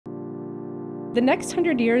The next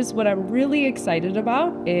 100 years, what I'm really excited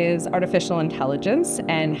about is artificial intelligence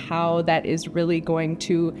and how that is really going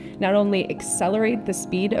to not only accelerate the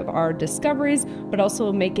speed of our discoveries, but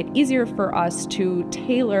also make it easier for us to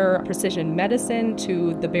tailor precision medicine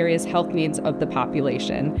to the various health needs of the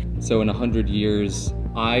population. So in 100 years,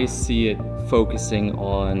 I see it focusing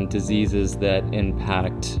on diseases that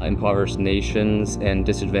impact impoverished nations and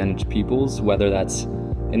disadvantaged peoples, whether that's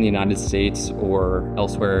in the United States or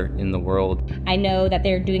elsewhere in the world. I know that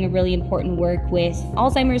they're doing a really important work with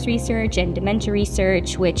Alzheimer's research and dementia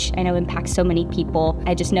research, which I know impacts so many people.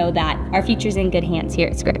 I just know that our future's in good hands here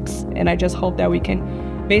at Scripps. And I just hope that we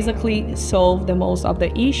can basically solve the most of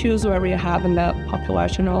the issues where we have in the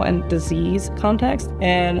populational and disease context.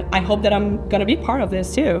 And I hope that I'm gonna be part of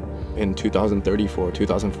this too. In 2034,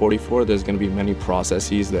 2044, there's gonna be many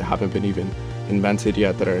processes that haven't been even invented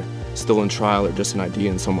yet that are still in trial or just an idea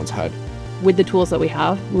in someone's head. With the tools that we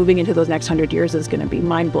have, moving into those next 100 years is going to be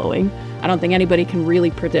mind-blowing. I don't think anybody can really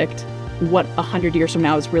predict what 100 years from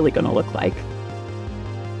now is really going to look like.